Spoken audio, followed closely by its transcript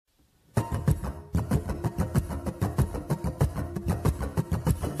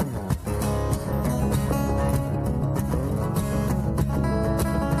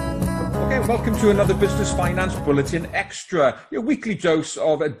welcome to another Business Finance Bulletin Extra, your weekly dose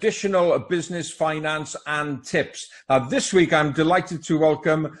of additional business finance and tips. This week, I'm delighted to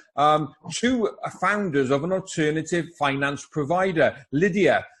welcome two founders of an alternative finance provider,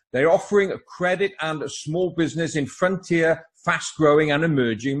 Lidya. They're offering credit and small business in frontier, fast-growing and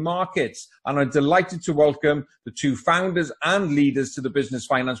emerging markets. And I'm delighted to welcome the two founders and leaders to the Business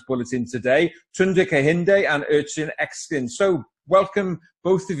Finance Bulletin today, Tunde, Kehinde and Eksin. So welcome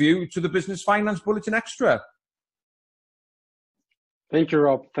both of you to the Business Finance Bulletin Extra. Thank you,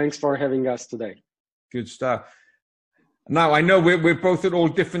 Rob. Thanks for having us today. Good stuff. Now, I know we're both at all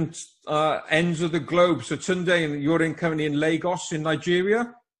different ends of the globe. So Tunde, you're currently in Lagos in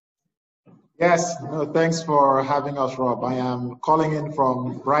Nigeria? Yes, no, thanks for having us, Rob. I am calling in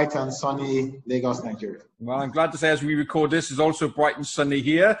from bright and sunny Lagos, Nigeria. Well, I'm glad to say as we record this, it's also bright and sunny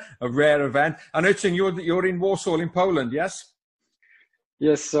here, a rare event. And Ercin, you're in Warsaw in Poland, yes?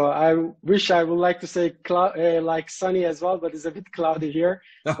 Yes, so I wish I would like to say like sunny as well, but it's a bit cloudy here.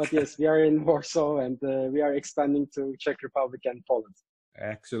 Okay. But yes, we are in Warsaw and we are expanding to Czech Republic and Poland.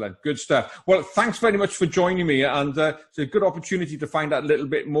 Excellent. Good stuff. Well, thanks very much for joining me. And it's a good opportunity to find out a little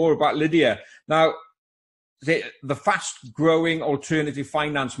bit more about Lidya. Now, the fast-growing alternative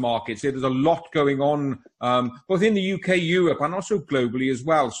finance markets, there's a lot going on, both in the UK, Europe, and also globally as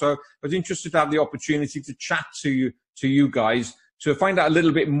well. So I was interested to have the opportunity to chat to you guys to find out a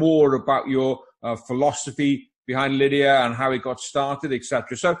little bit more about your philosophy behind Lidya and how it got started,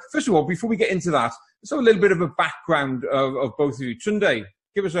 etc. So first of all, before we get into that, let's have a little bit of a background of both of you. Tunde,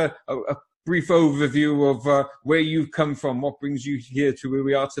 give us a brief overview of where you've come from, what brings you here to where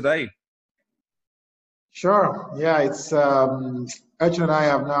we are today. Sure. Yeah, it's Ercin and I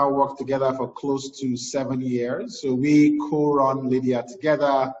have now worked together for close to 7 years. So we co-run Lidya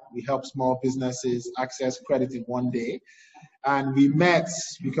together. We help small businesses access credit in one day. And we met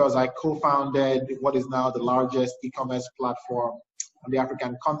because I co-founded what is now the largest e-commerce platform on the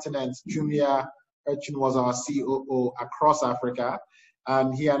African continent, Jumia. Eksin was our COO across Africa,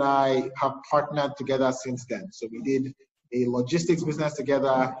 and he and I have partnered together since then. So we did a logistics business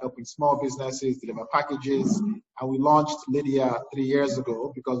together, helping small businesses deliver packages, and we launched Lidya 3 years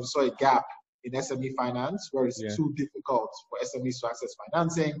ago because we saw a gap in SME finance where it's too difficult for SMEs to access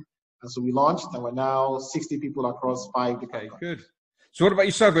financing. And so we launched, and we're now 60 people across 5 different countries. Good. So what about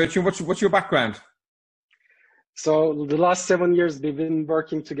yourself, Ercin? What's your background? So the last 7 years, we've been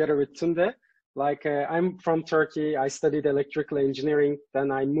working together with Tunde. I'm from Turkey. I studied electrical engineering.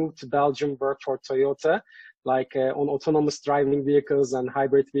 Then I moved to Belgium, worked for Toyota, on autonomous driving vehicles and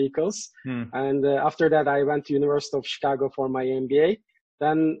hybrid vehicles. And after that, I went to University of Chicago for my MBA.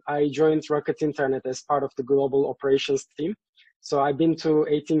 Then I joined Rocket Internet as part of the global operations team. So I've been to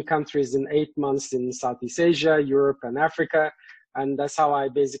 18 countries in 8 months in Southeast Asia, Europe, and Africa. And that's how I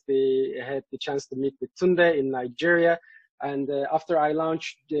basically had the chance to meet with Tunde in Nigeria. And after I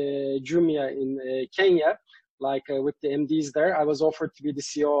launched Jumia in Kenya, with the MDs there, I was offered to be the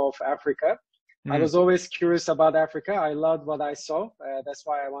CEO of Africa. I was always curious about Africa. I loved what I saw. That's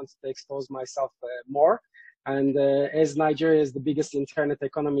why I wanted to expose myself more. And as Nigeria is the biggest internet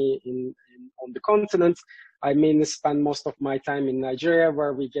economy on the continent, I mainly spend most of my time in Nigeria,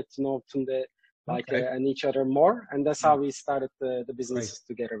 where we get to know Tunde and each other more, and that's how we started the business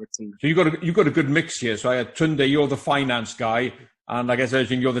together with Tunde. So you've got a good mix here. So I had Tunde, you're the finance guy, and I guess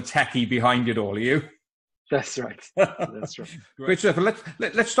Ercin, you're the techie behind it all, are you? That's right. That's right. Great stuff.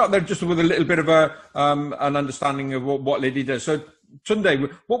 Let's start there just with a little bit of an understanding of what Lidya does. So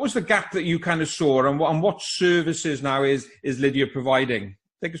Tunde, what was the gap that you kind of saw, and what services now is Lidya providing?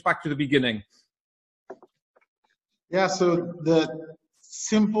 Take us back to the beginning. Yeah, so the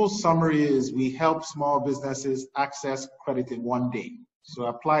simple summary is we help small businesses access credit in one day. So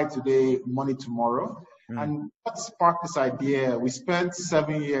apply today, money tomorrow. And what sparked this idea? We spent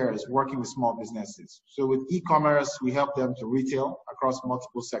 7 years working with small businesses. So with e-commerce, we help them to retail across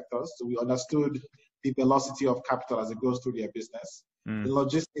multiple sectors. So we understood the velocity of capital as it goes through their business. In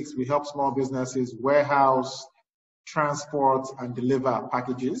logistics, we help small businesses warehouse, transport, and deliver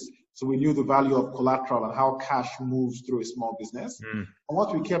packages. So we knew the value of collateral and how cash moves through a small business. And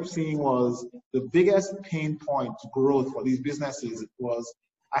what we kept seeing was the biggest pain point to growth for these businesses was,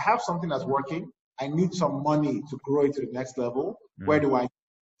 I have something that's working. I need some money to grow it to the next level. Where do I?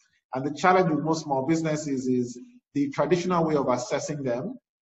 And the challenge with most small businesses is the traditional way of assessing them,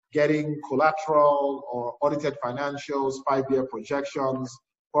 getting collateral or audited financials, 5-year projections.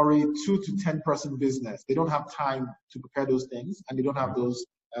 For a 2 to 10 person business, they don't have time to prepare those things, and they don't have those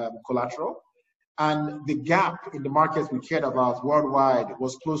collateral. And the gap in the markets we cared about worldwide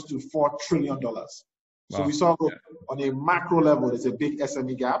was close to $4 trillion. So we saw on a macro level, there's a big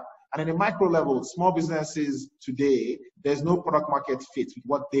SME gap. And in a micro level, small businesses today, there's no product market fit with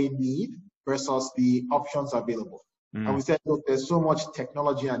what they need versus the options available. And we said, look, there's so much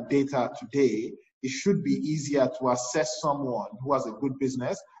technology and data today, it should be easier to assess someone who has a good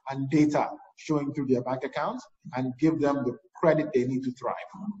business and data showing through their bank accounts and give them the credit they need to thrive.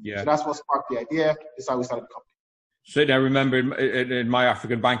 Yeah. So that's what sparked the idea. That's how we started the company. Certainly, I remember in my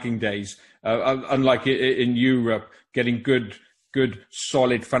African banking days, unlike in Europe, getting good,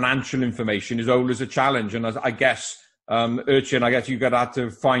 solid financial information is always a challenge. And I guess, Ercin, I guess you had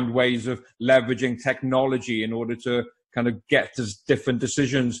to find ways of leveraging technology in order to kind of get to different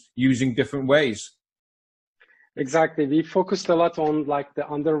decisions using different ways. Exactly. We focused a lot on like the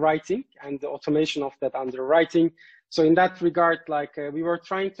underwriting and the automation of that underwriting. So in that regard, like we were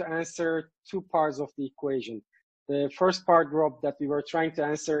trying to answer two parts of the equation. The first part, Rob, that we were trying to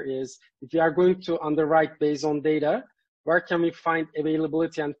answer is if we are going to underwrite based on data, where can we find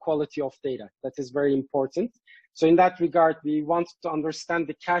availability and quality of data? That is very important. So in that regard, we wanted to understand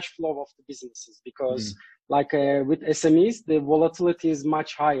the cash flow of the businesses because like with SMEs, the volatility is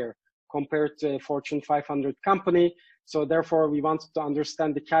much higher compared to a Fortune 500 company. So therefore, we wanted to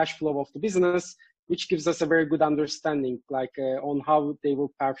understand the cash flow of the business, which gives us a very good understanding like on how they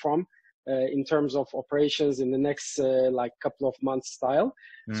will perform in terms of operations in the next like couple of months style.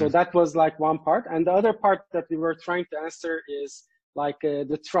 So that was like one part. And the other part that we were trying to answer is like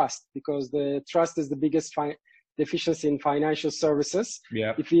the trust, because the trust is the biggest deficiency in financial services.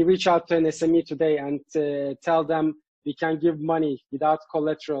 Yeah. If we reach out to an SME today and tell them we can give money without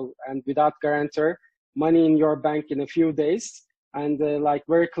collateral and without guarantor, money in your bank in a few days and like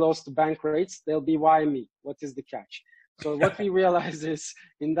very close to bank rates, they'll be, why me? What is the catch? So what we realize is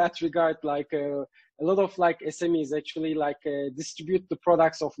in that regard, like a lot of like SMEs actually like distribute the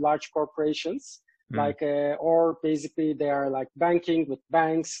products of large corporations, like or basically they are like banking with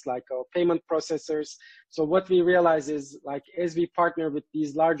banks, like payment processors. So what we realize is like as we partner with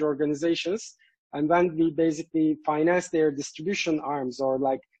these large organizations and when we basically finance their distribution arms or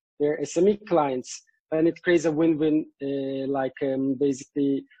like their SME clients, then it creates a win-win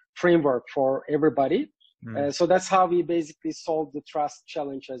basically framework for everybody. So that's how we basically solve the trust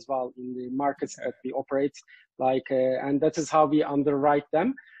challenge as well in the markets that we operate, like, and that is how we underwrite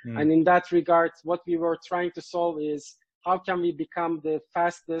them. And in that regard, what we were trying to solve is how can we become the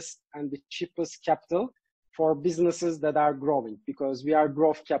fastest and the cheapest capital for businesses that are growing, because we are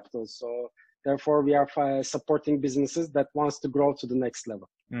growth capital. So therefore, we are supporting businesses that wants to grow to the next level.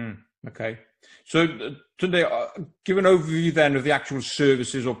 Okay. So today, give an overview then of the actual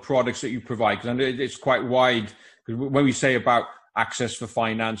services or products that you provide, because I know it's quite wide. Because when we say about access for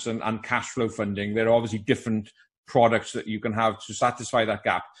finance and cash flow funding, there are obviously different products that you can have to satisfy that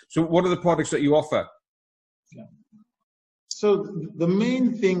gap. So what are the products that you offer? Yeah. So the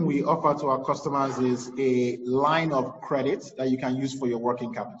main thing we offer to our customers is a line of credit that you can use for your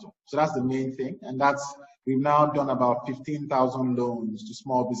working capital. So that's the main thing. And we've now done about 15,000 loans to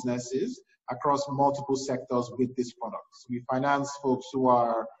small businesses across multiple sectors with this product. So we finance folks who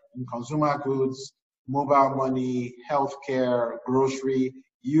are in consumer goods, mobile money, healthcare, grocery.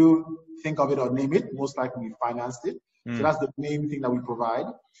 You think of it or name it, most likely we financed it. So that's the main thing that we provide.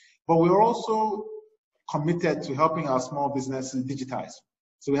 But we're also committed to helping our small businesses digitize.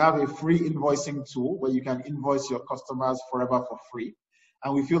 So we have a free invoicing tool where you can invoice your customers forever for free.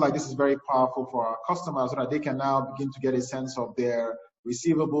 And we feel like this is very powerful for our customers so that they can now begin to get a sense of their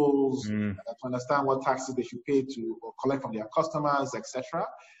receivables, to understand what taxes they should pay to or collect from their customers, etc.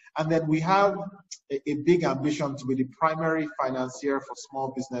 And then we have a big ambition to be the primary financier for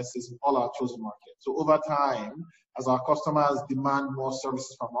small businesses in all our chosen markets. So over time, as our customers demand more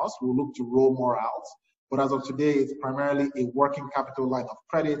services from us, we'll look to roll more out. But as of today, it's primarily a working capital line of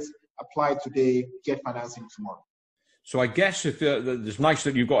credit. Apply today, get financing tomorrow. So I guess if it's nice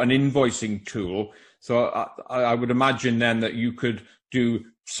that you've got an invoicing tool. So I would imagine then that you could do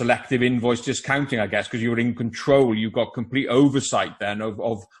selective invoice discounting, I guess, because you're in control. You've got complete oversight then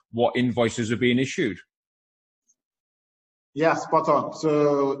of what invoices are being issued. Yeah, spot on.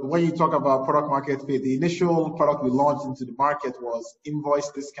 So when you talk about product market fit, the initial product we launched into the market was invoice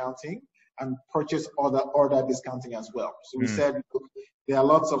discounting and purchase order discounting as well. So we said, look, there are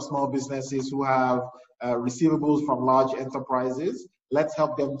lots of small businesses who have receivables from large enterprises. Let's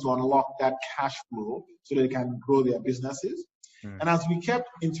help them to unlock that cash flow so they can grow their businesses. And as we kept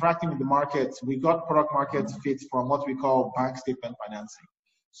interacting with the market, we got product market fit from what we call bank statement financing.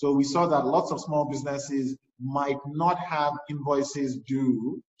 So we saw that lots of small businesses might not have invoices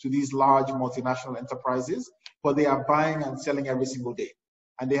due to these large multinational enterprises, but they are buying and selling every single day.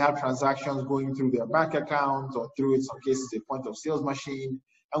 And they have transactions going through their bank account or through, in some cases, a point of sales machine.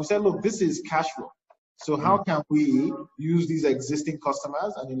 And we said, look, this is cash flow. So how can we use these existing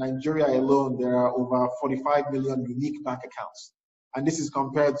customers? And in Nigeria alone, there are over 45 million unique bank accounts. And this is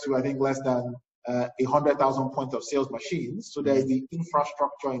compared to, I think, less than 100,000 point of sales machines. So there is the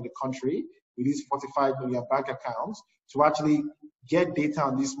infrastructure in the country with these 45 million bank accounts to actually get data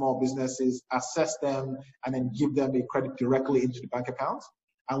on these small businesses, assess them, and then give them a credit directly into the bank account.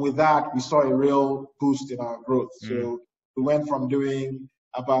 And with that, we saw a real boost in our growth. So we went from doing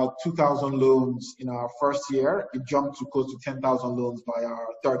about 2,000 loans in our first year, it jumped to close to 10,000 loans by our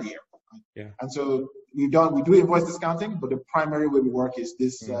third year. Yeah. And so we do invoice discounting, but the primary way we work is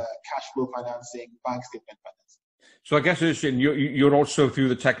this cash flow financing, bank statement finance. So I guess, Ercin, you're also through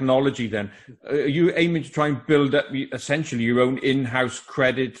the technology then. Are you aiming to try and build up essentially your own in-house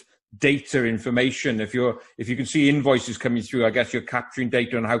credit data information? If you can see invoices coming through, I guess you're capturing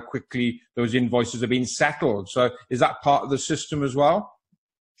data on how quickly those invoices are being settled. So is that part of the system as well?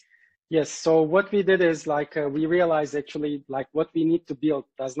 Yes. So what we did is we realized actually what we need to build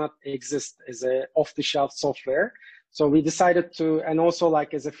does not exist as a off-the-shelf software. So we decided to, and also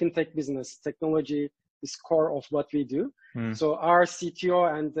as a fintech business, technology is core of what we do. So our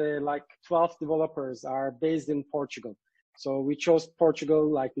CTO and 12 developers are based in Portugal. So we chose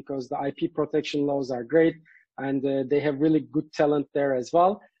Portugal because the IP protection laws are great and they have really good talent there as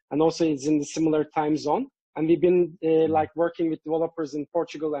well. And also it's in the similar time zone. And we've been working with developers in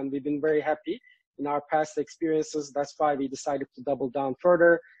Portugal, and we've been very happy in our past experiences. That's why we decided to double down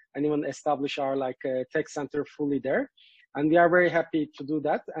further and even establish our tech center fully there. And we are very happy to do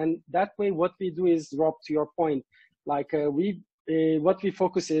that. And that way, what we do is, Rob, to your point, what we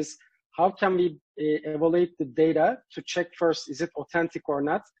focus is how can we evaluate the data to check first, is it authentic or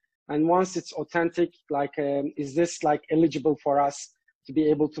not? And once it's authentic, is this eligible for us to be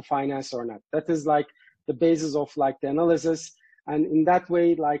able to finance or not? That is the basis of the analysis. And in that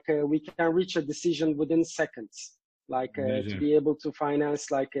way, we can reach a decision within seconds, to be able to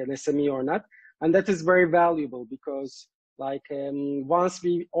finance an SME or not. And that is very valuable because once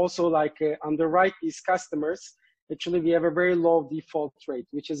we also underwrite these customers, actually we have a very low default rate,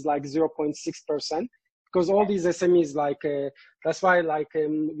 which is 0.6%. Because all these SMEs, that's why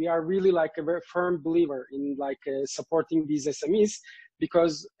we are really a very firm believer in supporting these SMEs,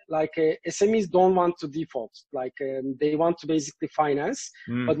 because SMEs don't want to default, they want to basically finance.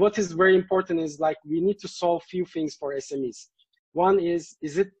 But what is very important is we need to solve few things for SMEs. One is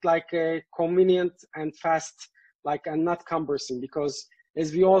it convenient and fast, and not cumbersome? Because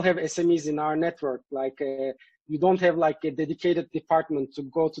as we all have SMEs in our network, you don't have a dedicated department to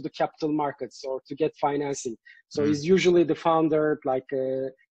go to the capital markets or to get financing. So it's usually the founder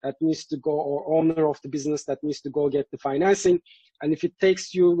that needs to go, or owner of the business that needs to go get the financing. And if it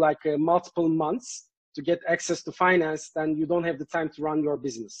takes you multiple months to get access to finance, then you don't have the time to run your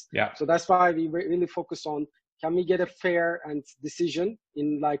business. Yeah. So that's why we really focus on, can we get a fair and decision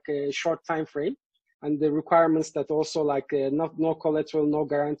in a short time frame? And the requirements that also no collateral, no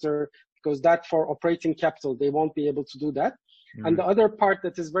guarantor, because that for operating capital, they won't be able to do that. And the other part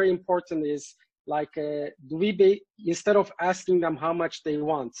that is very important is instead of asking them how much they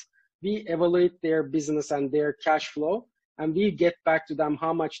want, we evaluate their business and their cash flow, and we get back to them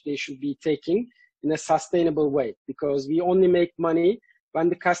how much they should be taking in a sustainable way, because we only make money when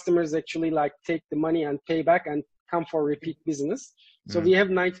the customers actually take the money and pay back and come for repeat business. So we have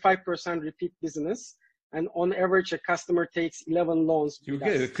 95% repeat business, and on average, a customer takes 11 loans. You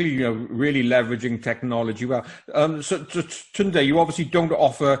get clearly, really leveraging technology well. So Tunde, you obviously don't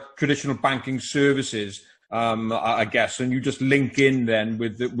offer traditional banking services, I guess, and you just link in then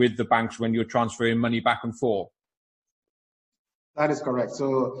with the banks when you're transferring money back and forth. That is correct.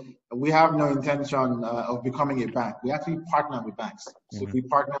 So we have no intention of becoming a bank. We actually partner with banks. So we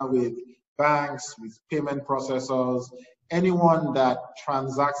partner with banks, with payment processors, anyone that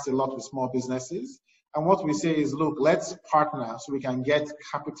transacts a lot with small businesses. And what we say is, look, let's partner so we can get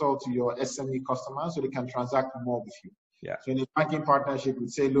capital to your SME customers so they can transact more with you. Yeah. So in a banking partnership, we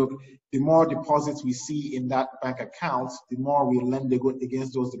say, look, the more deposits we see in that bank account, the more we lend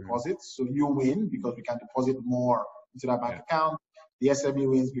against those deposits. So you win because we can deposit more into that bank account. The SME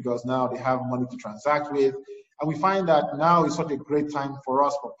wins because now they have money to transact with. And we find that now is such a great time for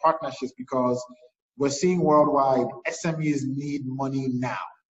us for partnerships because we're seeing worldwide SMEs need money now.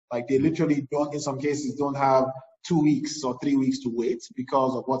 They literally don't, in some cases, don't have 2 weeks or 3 weeks to wait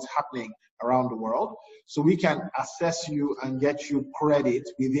because of what's happening around the world. So we can assess you and get you credit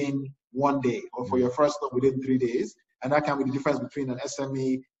within 1 day, or for your first loan within 3 days. And that can be the difference between an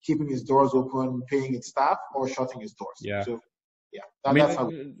SME keeping its doors open, paying its staff, or shutting its doors. Yeah. So yeah, that's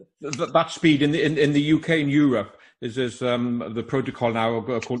how that speed in the UK and Europe is the protocol now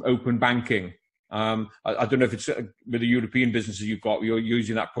called open banking. I don't know if it's with the European businesses you're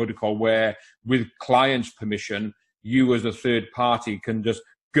using that protocol where, with clients' permission, you as a third party can just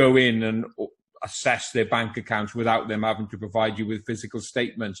go in and assess their bank accounts without them having to provide you with physical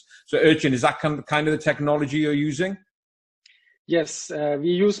statements. So, Ercin, is that kind of the technology you're using? Yes, we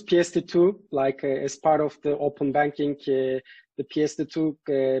use PSD2 as part of the open banking. The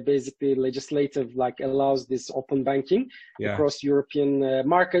PSD2 basically legislative allows this open banking across European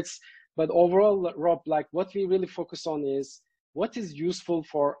markets. But overall, Rob, what we really focus on is what is useful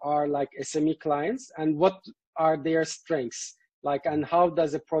for our SME clients and what are their strengths, and how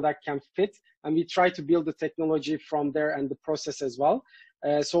does a product can fit. And we try to build the technology from there and the process as well.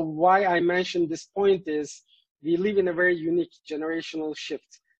 So why I mentioned this point is we live in a very unique generational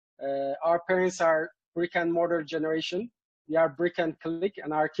shift. Our parents are brick and mortar generation. We are brick and click,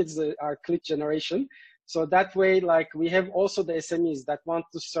 and our kids are click generation. So that way, we have also the SMEs that want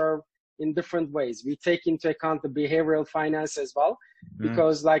to serve in different ways. We take into account the behavioral finance as well,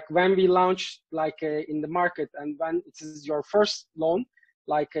 because when we launch in the market and when it is your first loan,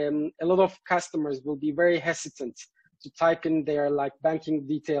 a lot of customers will be very hesitant to type in their banking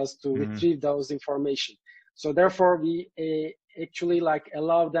details to retrieve those information. So therefore, we actually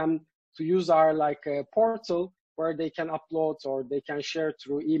allow them to use our portal where they can upload or they can share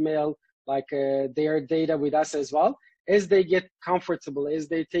through email their data with us as well. As they get comfortable, as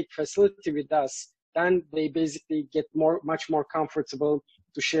they take facility with us, then they basically get much more comfortable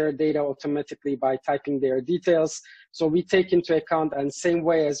to share data automatically by typing their details. So we take into account, and same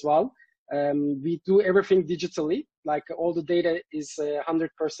way as well, we do everything digitally. All the data is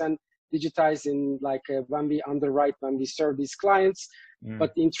 100% digitized in when we underwrite, when we serve these clients.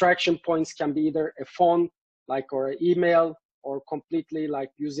 But the interaction points can be either a phone, or an email, or completely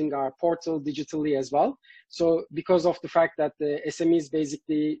using our portal digitally as well. So because of the fact that the SMEs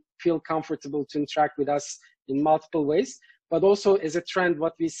basically feel comfortable to interact with us in multiple ways, but also as a trend,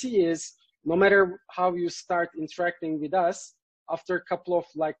 what we see is no matter how you start interacting with us, after a couple of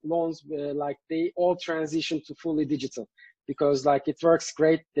loans, they all transition to fully digital because it works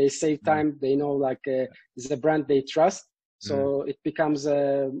great. They save time. They know it's a brand they trust. So it becomes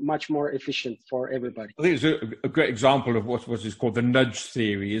much more efficient for everybody. I think it's a great example of what is called the nudge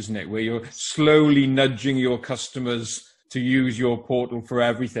theory, isn't it? Where you're slowly nudging your customers to use your portal for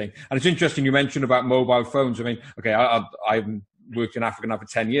everything. And it's interesting you mentioned about mobile phones. I mean, okay, I've worked in Africa now for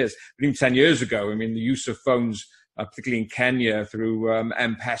 10 years. But even 10 years ago, I mean, the use of phones, particularly in Kenya through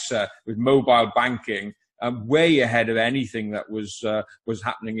M-Pesa with mobile banking, way ahead of anything that was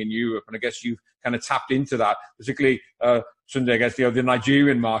happening in Europe. And I guess you've kind of tapped into that, particularly, Tunde, I guess, the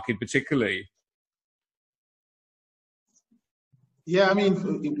Nigerian market particularly. Yeah, I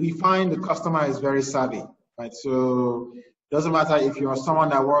mean, we find the customer is very savvy, right? So it doesn't matter if you're someone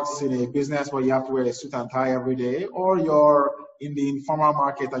that works in a business where you have to wear a suit and tie every day, or you're in the informal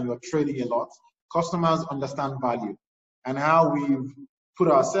market and you're trading a lot. Customers understand value. And how we've put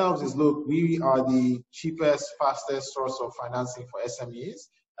ourselves is, look, we are the cheapest, fastest source of financing for SMEs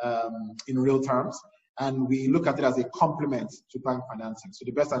in real terms. And we look at it as a complement to bank financing. So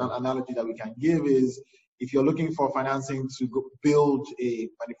the best analogy that we can give is, if you're looking for financing to build a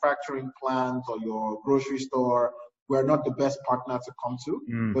manufacturing plant or your grocery store, we're not the best partner to come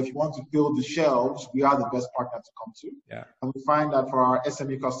to. But if you want to build the shelves, we are the best partner to come to. Yeah. And we find that for our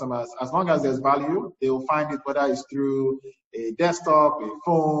SME customers, as long as there's value, they will find it, whether it's through a desktop, a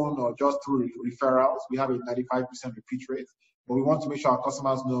phone, or just through referrals. We have a 95% repeat rate. But we want to make sure our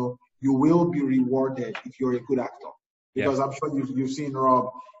customers know you will be rewarded if you're a good actor. Because I'm sure you've seen, Rob,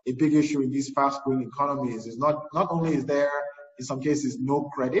 a big issue in these fast-growing economies is not only is there, in some cases, no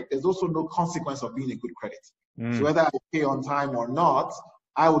credit, there's also no consequence of being a good credit. So whether I pay on time or not,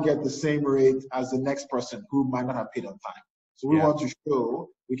 I will get the same rate as the next person who might not have paid on time. So we want to show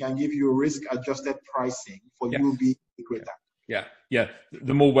we can give you risk-adjusted pricing for you to be a great actor. Yeah.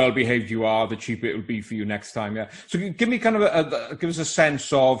 The more well-behaved you are, the cheaper it will be for you next time. Yeah. So give me kind of give us a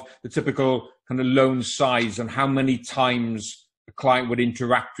sense of the typical kind of loan size and how many times a client would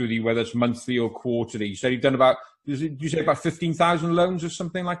interact with you, whether it's monthly or quarterly. You said you've done about, did you say about 15,000 loans or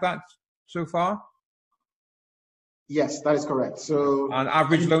something like that so far? Yes, that is correct. So, an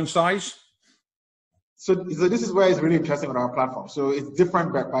average loan size? So this is where it's really interesting on our platform. So it's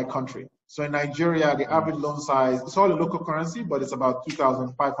different by country. So in Nigeria, the average loan size, it's all in local currency, but it's about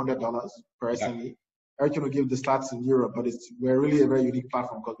 $2,500 per SME. Ercin will give the stats in Europe, but we're really a very unique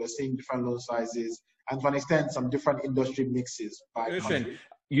platform because we're seeing different loan sizes and, to an extent, some different industry mixes by country.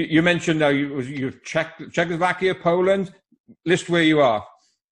 You mentioned now you Czechoslovakia, Poland. list where you are.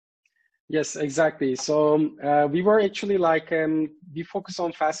 Yes, exactly. So we were actually we focus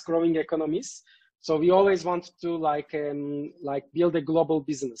on fast-growing economies. So we always wanted to build a global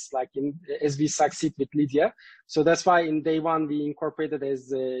business, as we succeed with Lidya. So that's why in day one we incorporated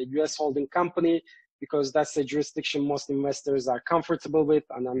as a U.S. holding company, because that's the jurisdiction most investors are comfortable with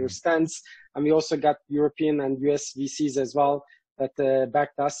and understands. And we also got European and US VCs as well that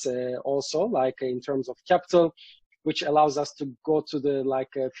backed us also, in terms of capital, which allows us to go to the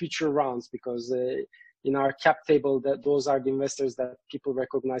future rounds, because in our cap table, those are the investors that people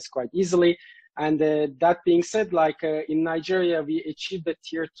recognize quite easily. And that being said, in Nigeria, we achieved the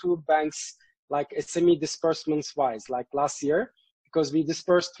tier 2 banks, SME disbursements wise, last year, because we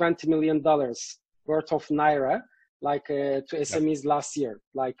dispersed $20 million worth of Naira, to SMEs last year.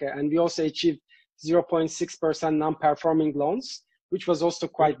 And we also achieved 0.6% non-performing loans, which was also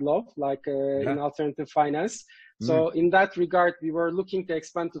quite low, in alternative finance. So in that regard, we were looking to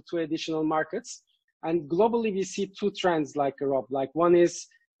expand to 2 additional markets. And globally, we see 2 trends, Rob. One is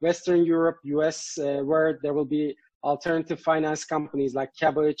Western Europe, US, where there will be alternative finance companies like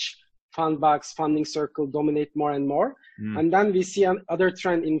Cabbage, Fundbox, Funding Circle dominate more and more. And then we see another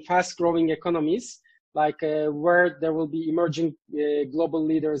trend in fast-growing economies, where there will be emerging global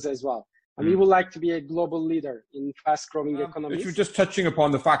leaders as well. And we would like to be a global leader in fast-growing economies. You're just touching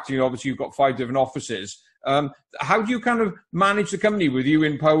upon the fact, obviously you've got 5 different offices. How do you kind of manage the company? With you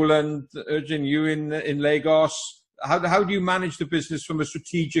in Poland, Ercin, you in Lagos? How do you manage the business from a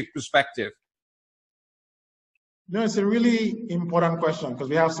strategic perspective? No, it's a really important question, because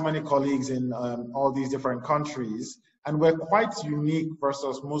we have so many colleagues in all these different countries, and we're quite unique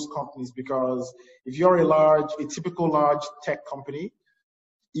versus most companies, because if you're a typical large tech company,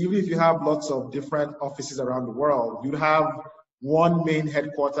 even if you have lots of different offices around the world, you'd have one main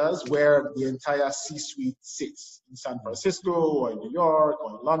headquarters where the entire C-suite sits in San Francisco or in New York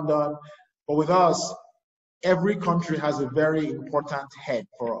or in London. But with us, every country has a very important head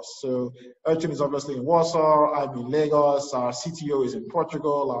for us. So Ercin is obviously in Warsaw, I'm in Lagos, our CTO is in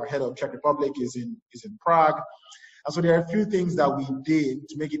Portugal, our head of Czech Republic is in Prague. And so there are a few things that we did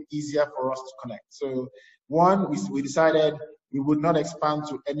to make it easier for us to connect. So one, we decided we would not expand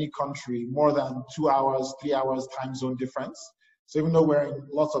to any country more than 2 hours, 3 hours time zone difference. So even though we're in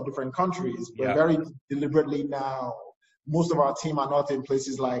lots of different countries, we're very deliberately now, most of our team are not in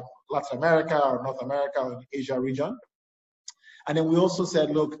places like Latin America or North America or the Asia region. And then we also said,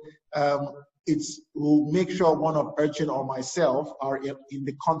 look, we'll make sure one of Ercin or myself are in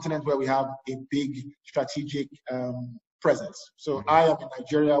the continent where we have a big strategic presence. So I am in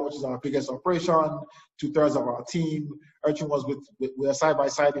Nigeria, which is our biggest operation, 2/3 of our team. Ercin was we're side by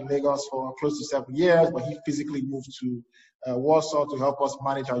side in Lagos for close to 7 years, but he physically moved to Warsaw to help us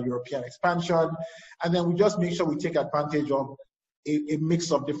manage our European expansion. And then we just make sure we take advantage of a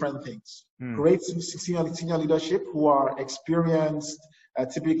mix of different things. Great senior leadership who are experienced,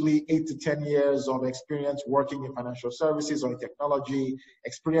 typically 8 to 10 years of experience working in financial services or in technology,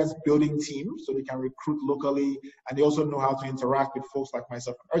 experience building teams so they can recruit locally, and they also know how to interact with folks like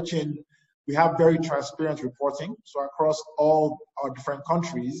myself and Ercin. We have very transparent reporting. So across all our different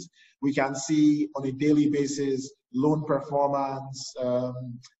countries, we can see on a daily basis loan performance,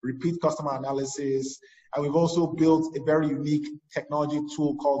 repeat customer analysis, and we've also built a very unique technology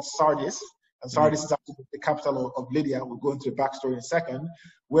tool called Sardis. And Sardis is actually the capital of Lidya. We'll go into the backstory in a second,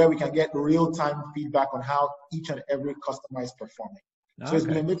 where we can get real-time feedback on how each and every customer is performing. So it's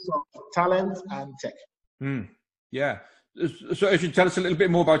been a mix of talent and tech. Yeah. So if you tell us a little bit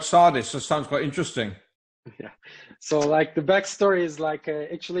more about Sardis, that sounds quite interesting. Yeah. So the backstory is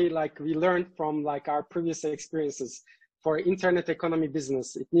actually we learned from our previous experiences. For internet economy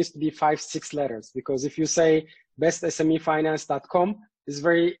business, it needs to be 5-6 letters, because if you say bestsmefinance.com, it's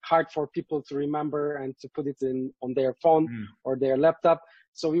very hard for people to remember and to put it on their phone or their laptop.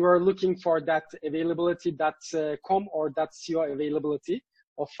 So we were looking for that availability, .com or .co availability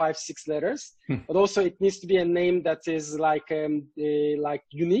of 5-6 letters. But also it needs to be a name that is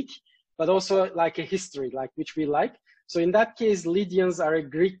unique, but also a history, which we like. So in that case, Lydians are a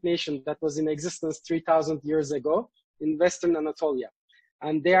Greek nation that was in existence 3,000 years ago in Western Anatolia.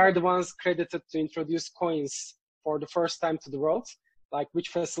 And they are the ones credited to introduce coins for the first time to the world, which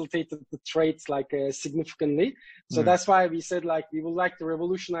facilitated the trades significantly. So that's why we said we would like to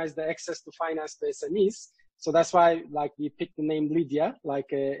revolutionize the access to finance to SMEs. So that's why we picked the name Lidya,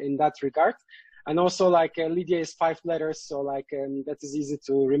 in that regard. And also Lidya is 5 letters, so that is easy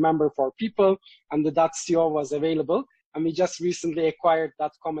to remember for people. And the .co was available. And we just recently acquired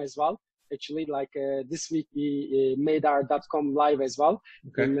 .com as well, actually. Like this week, we made our .com live as well,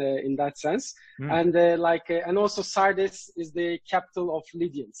 in that sense. And and also Sardis is the capital of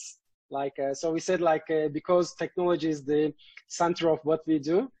Lydians. So we said because technology is the center of what we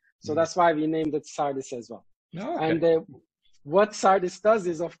do, so that's why we named it Sardis as well. And what Sardis does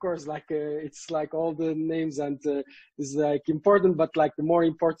is, of course, it's like all the names and is like important, but like the more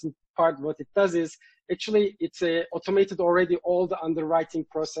important part, what it does is actually it's automated already all the underwriting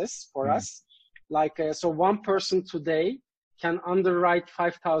process for us. So one person today can underwrite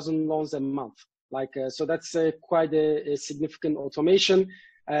 5,000 loans a month. So that's quite a significant automation.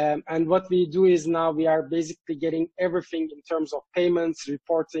 And what we do is now we are basically getting everything in terms of payments,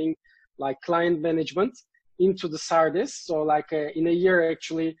 reporting, client management into the Sardis. So in a year,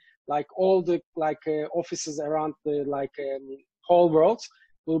 actually, all the offices around the whole world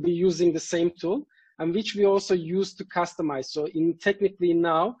will be using the same tool, and which we also use to customize. So technically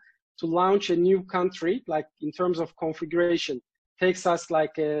now to launch a new country, in terms of configuration, takes us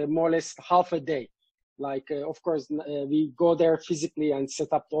more or less half a day. Of course, we go there physically and set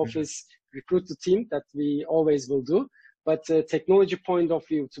up the office, recruit the team that we always will do. But technology point of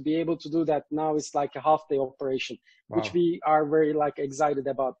view, to be able to do that now is a half-day operation, which we are very excited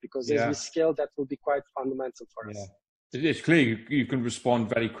about, because as we scale, that will be quite fundamental for us. It's clear you can respond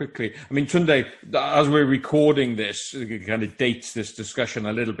very quickly. I mean, Tunde, as we're recording this, it kind of dates this discussion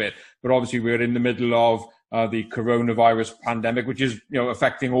a little bit, but obviously we're in the middle of the coronavirus pandemic, which is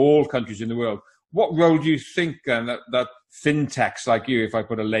affecting all countries in the world. What role do you think that fintechs like you, if I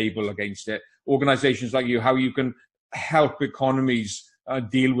put a label against it, organizations like you, how you can help economies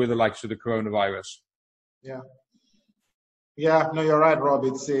deal with the likes of the coronavirus? No, you're right, Rob.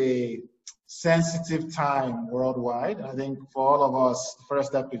 It's a sensitive time worldwide. I think for all of us, the first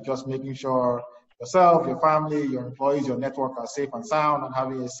step is just making sure yourself, your family, your employees, your network are safe and sound, and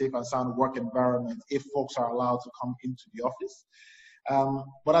having a safe and sound work environment if folks are allowed to come into the office.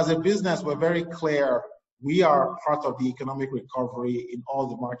 But as a business, we're very clear we are part of the economic recovery in all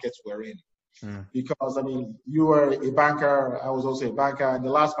the markets we're in. Because, I mean, you were a banker, I was also a banker. In the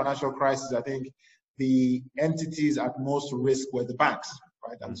last financial crisis, I think the entities at most risk were the banks,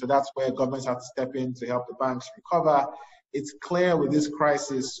 right? And so that's where governments have to step in to help the banks recover. It's clear with this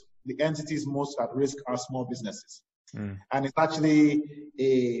crisis, the entities most at risk are small businesses. And it's actually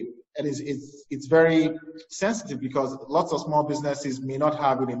it's very sensitive, because lots of small businesses may not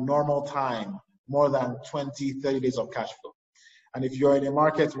have in a normal time more than 20, 30 days of cash flow. And if you're in a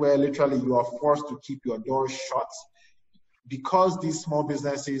market where literally you are forced to keep your doors shut, because these small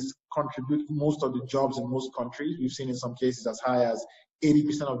businesses contribute most of the jobs in most countries, we've seen in some cases as high as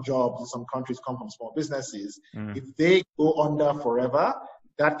 80% of jobs in some countries come from small businesses. If they go under forever,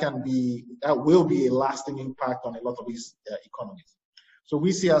 that will be a lasting impact on a lot of these economies. So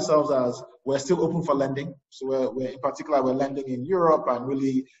we see ourselves as we're still open for lending. So we're in particular, we're lending in Europe and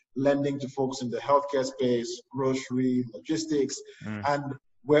really lending to folks in the healthcare space, grocery, logistics, and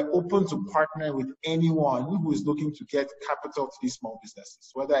we're open to partner with anyone who is looking to get capital to these small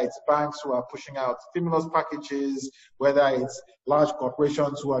businesses, whether it's banks who are pushing out stimulus packages, whether it's large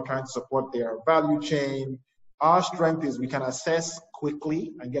corporations who are trying to support their value chain. Our strength is we can assess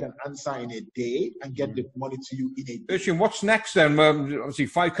quickly and get an answer in a day and get the money to you in a day. Ercin, what's next then? Obviously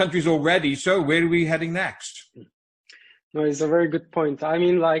 5 countries already, so where are we heading next? No, it's a very good point. I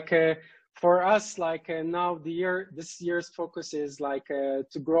mean, for us, now this year's focus is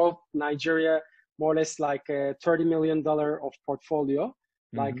to grow Nigeria more or less $30 million of portfolio.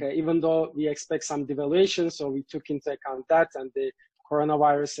 Even though we expect some devaluation, so we took into account that and the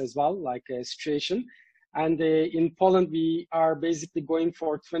coronavirus as well, situation. And in Poland, we are basically going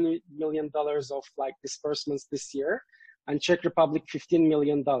for $20 million of disbursements this year, and Czech Republic $15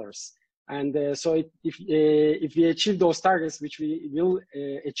 million. And so if we achieve those targets, which we will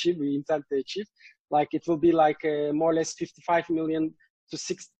achieve, we intend to achieve, it will be more or less $55 million to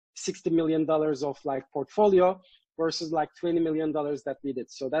 $60 million of portfolio versus $20 million that we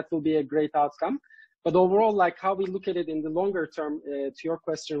did. So that will be a great outcome. But overall, how we look at it in the longer term, to your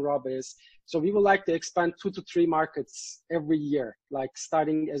question, Rob, is so we would like to expand 2 to 3 markets every year,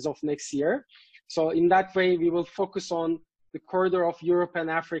 starting as of next year. So in that way, we will focus on the corridor of Europe and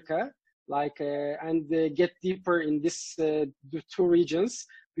Africa, and get deeper in this the 2 regions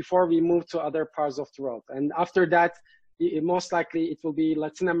before we move to other parts of the world. And after that, most likely it will be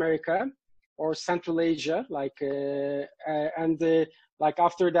Latin America or Central Asia, after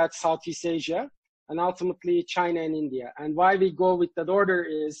that, Southeast Asia, and ultimately China and India. And why we go with that order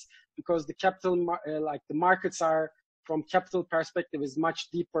is because the capital, the markets are, from capital perspective, is much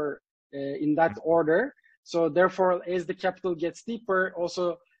deeper in that order. So therefore, as the capital gets deeper,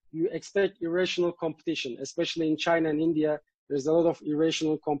 also you expect irrational competition, especially in China and India. There's a lot of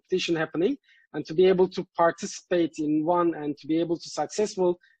irrational competition happening. And to be able to participate in one and to be able to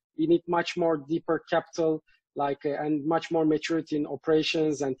successful, you need much more deeper capital, and much more maturity in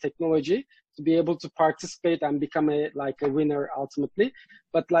operations and technology to be able to participate and become a winner ultimately.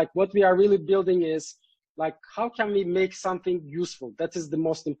 But what we are really building is how can we make something useful? That is the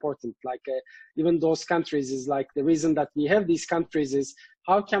most important. Even those countries is the reason that we have these countries is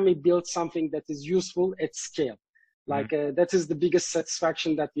how can we build something that is useful at scale? That is the biggest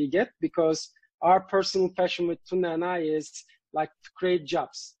satisfaction that we get, because our personal passion with Tunde and I is to create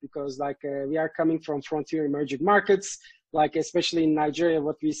jobs, because we are coming from frontier emerging markets, especially in Nigeria,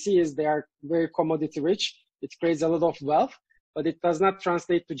 what we see is they are very commodity rich. It creates a lot of wealth, but it does not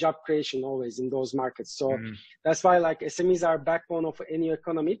translate to job creation always in those markets. So that's why SMEs are backbone of any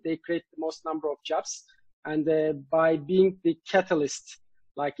economy. They create the most number of jobs, and by being the catalyst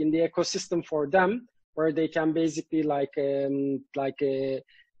in the ecosystem for them, where they can basically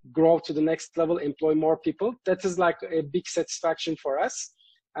grow to the next level, employ more people. That is a big satisfaction for us.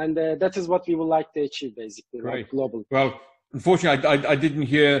 And that is what we would like to achieve, basically, right. Global. Well, unfortunately, I didn't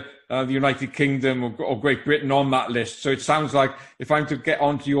hear the United Kingdom or Great Britain on that list. So it sounds like if I'm to get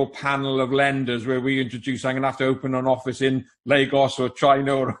onto your panel of lenders where we introduce, I'm going to have to open an office in Lagos or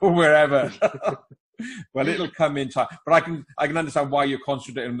China or wherever. Well, it'll come in time. But I can understand why you're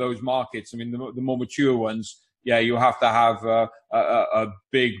concentrating on those markets. I mean, the more mature ones, yeah, you have to have a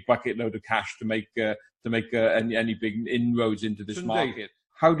big bucket load of cash to make any big inroads into this market.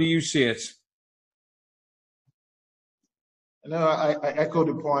 How do you see it? No, I echo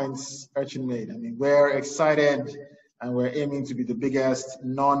the points Ercin made. I mean, we're excited and we're aiming to be the biggest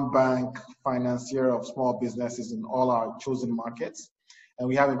non-bank financier of small businesses in all our chosen markets. And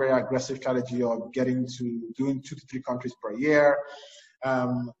we have a very aggressive strategy of getting to doing 2 to 3 countries per year.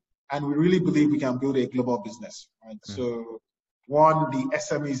 And we really believe we can build a global business, right? So one, the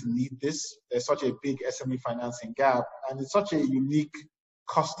SMEs need this. There's such a big SME financing gap, and it's such a unique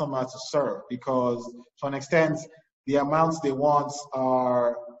customer to serve, because to an extent, the amounts they want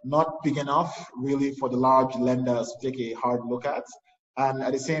are not big enough really for the large lenders to take a hard look at. And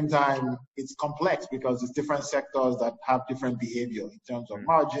at the same time, it's complex because it's different sectors that have different behavior in terms of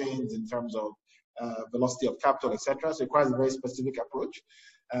margins, in terms of velocity of capital, etc. So it requires a very specific approach,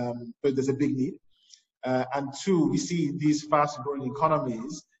 but there's a big need. And 2, we see these fast-growing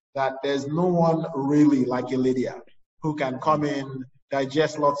economies that there's no one really like a Lidya who can come in,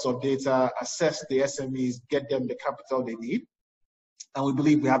 digest lots of data, assess the SMEs, get them the capital they need. And we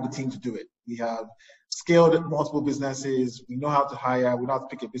believe we have the team to do it. We have scaled multiple businesses. We know how to hire. We know how to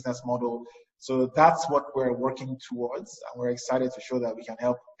pick a business model. So that's what we're working towards. And we're excited to show that we can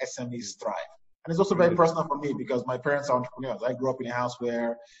help SMEs thrive. And it's also very personal for me because my parents are entrepreneurs. I grew up in a house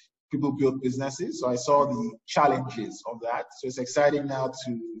where people built businesses. So I saw the challenges of that. So it's exciting now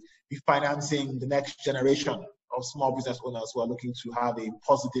to be financing the next generation of small business owners who are looking to have a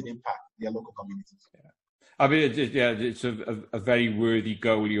positive impact in their local communities. Yeah. I mean, it's a very worthy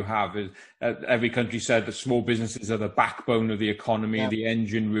goal you have. Every country said that small businesses are the backbone of the economy, the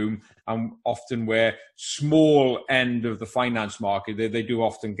engine room, and often we're small end of the finance market. They do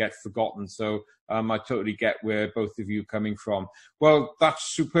often get forgotten. So I totally get where both of you are coming from. Well,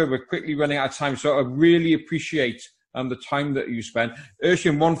 that's superb. We're quickly running out of time. So I really appreciate the time that you spent.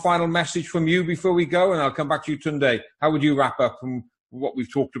 Ercin, one final message from you before we go, and I'll come back to you, Tunde. How would you wrap up from what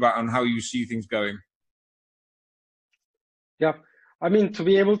we've talked about and how you see things going? Yeah, I mean, to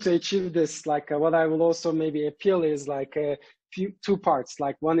be able to achieve this, what I will also maybe appeal is two parts.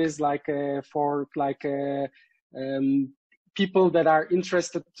 One is for people that are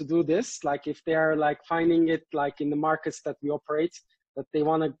interested to do this, if they are finding it in the markets that we operate, that they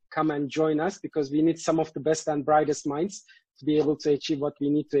want to come and join us, because we need some of the best and brightest minds to be able to achieve what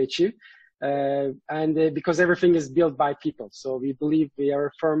we need to achieve. And because everything is built by people. So we are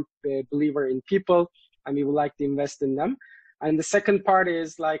a firm believer in people, and we would like to invest in them. And the second part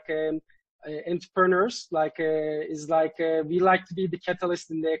is entrepreneurs, we like to be the catalyst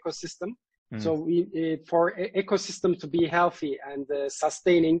in the ecosystem. So for ecosystem to be healthy and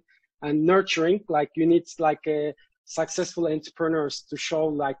sustaining and nurturing, you need successful entrepreneurs to show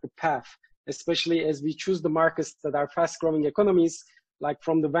the path, especially as we choose the markets that are fast growing economies,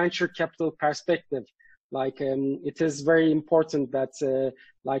 from the venture capital perspective. It is very important that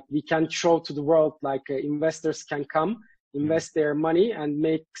we can show to the world investors can come, invest their money and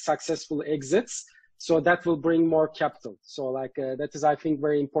make successful exits. So that will bring more capital. So that is, I think,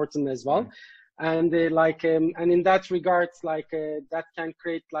 very important as well. And and in that regard, that can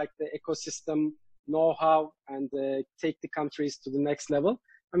create the ecosystem know-how and take the countries to the next level.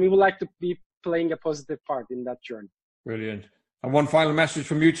 and we would like to be playing a positive part in that journey. Brilliant. And one final message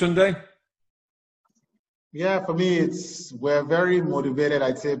from you, Tunde? Yeah, for me, we're very motivated,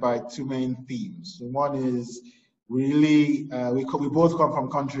 I'd say, by two main themes. So one is really, we both come from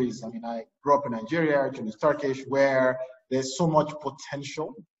countries. I mean, I grew up in Nigeria, Tunis, Turkish, where there's so much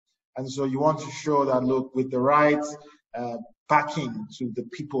potential. And so you want to show that, look, with the right backing to the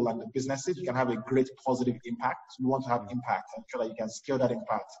people and the businesses, you can have a great positive impact. You want to have impact and show that you can scale that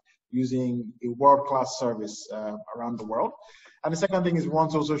impact using a world-class service around the world. And the second thing is we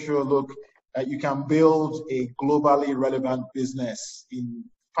want to also show, look, you can build a globally relevant business in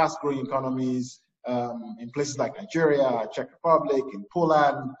fast-growing economies, in places like Nigeria, Czech Republic, in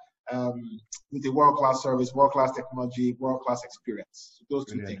Poland, with a world-class service, world-class technology, world-class experience. So those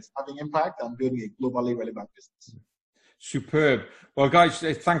two things, having impact and building a globally relevant business. Superb. Well, guys,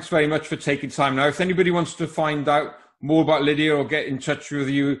 thanks very much for taking time. Now, if anybody wants to find out more about Lidya or get in touch with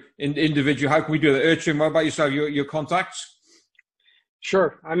you individually, how can we do that? Ercin, what about yourself, your contacts?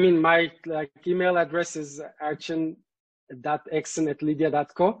 Sure. I mean, my email address is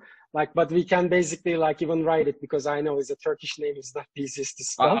ercin.eksin@lidya.co. But we can basically even write it, because I know it's a Turkish name, it's not the easiest to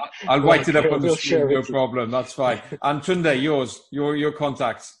spell. I'll write it up on the screen, no problem. That's fine. And Tunde, your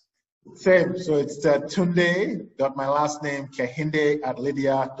contacts. Same. So it's Tunde, my last name, Kehinde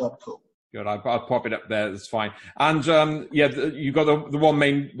 @lidya.co. Good. I'll pop it up there. That's fine. And you got the one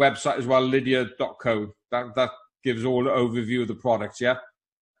main website as well, Lidya.co. That gives all the overview of the products. Yeah.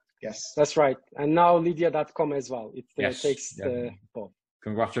 Yes, that's right. And now Lidya.com as well. It takes both.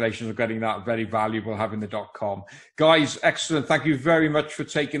 Congratulations on getting that. Very valuable having the .com. Guys, excellent. Thank you very much for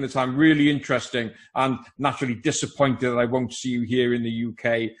taking the time. Really interesting, and naturally disappointed that I won't see you here in the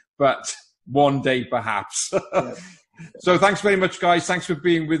UK, but one day perhaps. So thanks very much, guys. Thanks for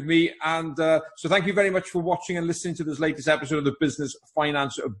being with me. And so thank you very much for watching and listening to this latest episode of the Business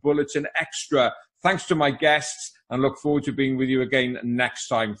Finance Bulletin Extra. Thanks to my guests, and look forward to being with you again next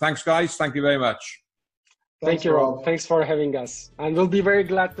time. Thanks, guys. Thank you very much. Thank you, Rob. Thanks for having us. And we'll be very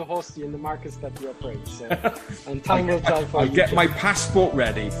glad to host you in the markets that we operate. So, and time will tell for you. I'll get my passport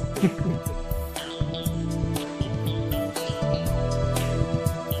ready.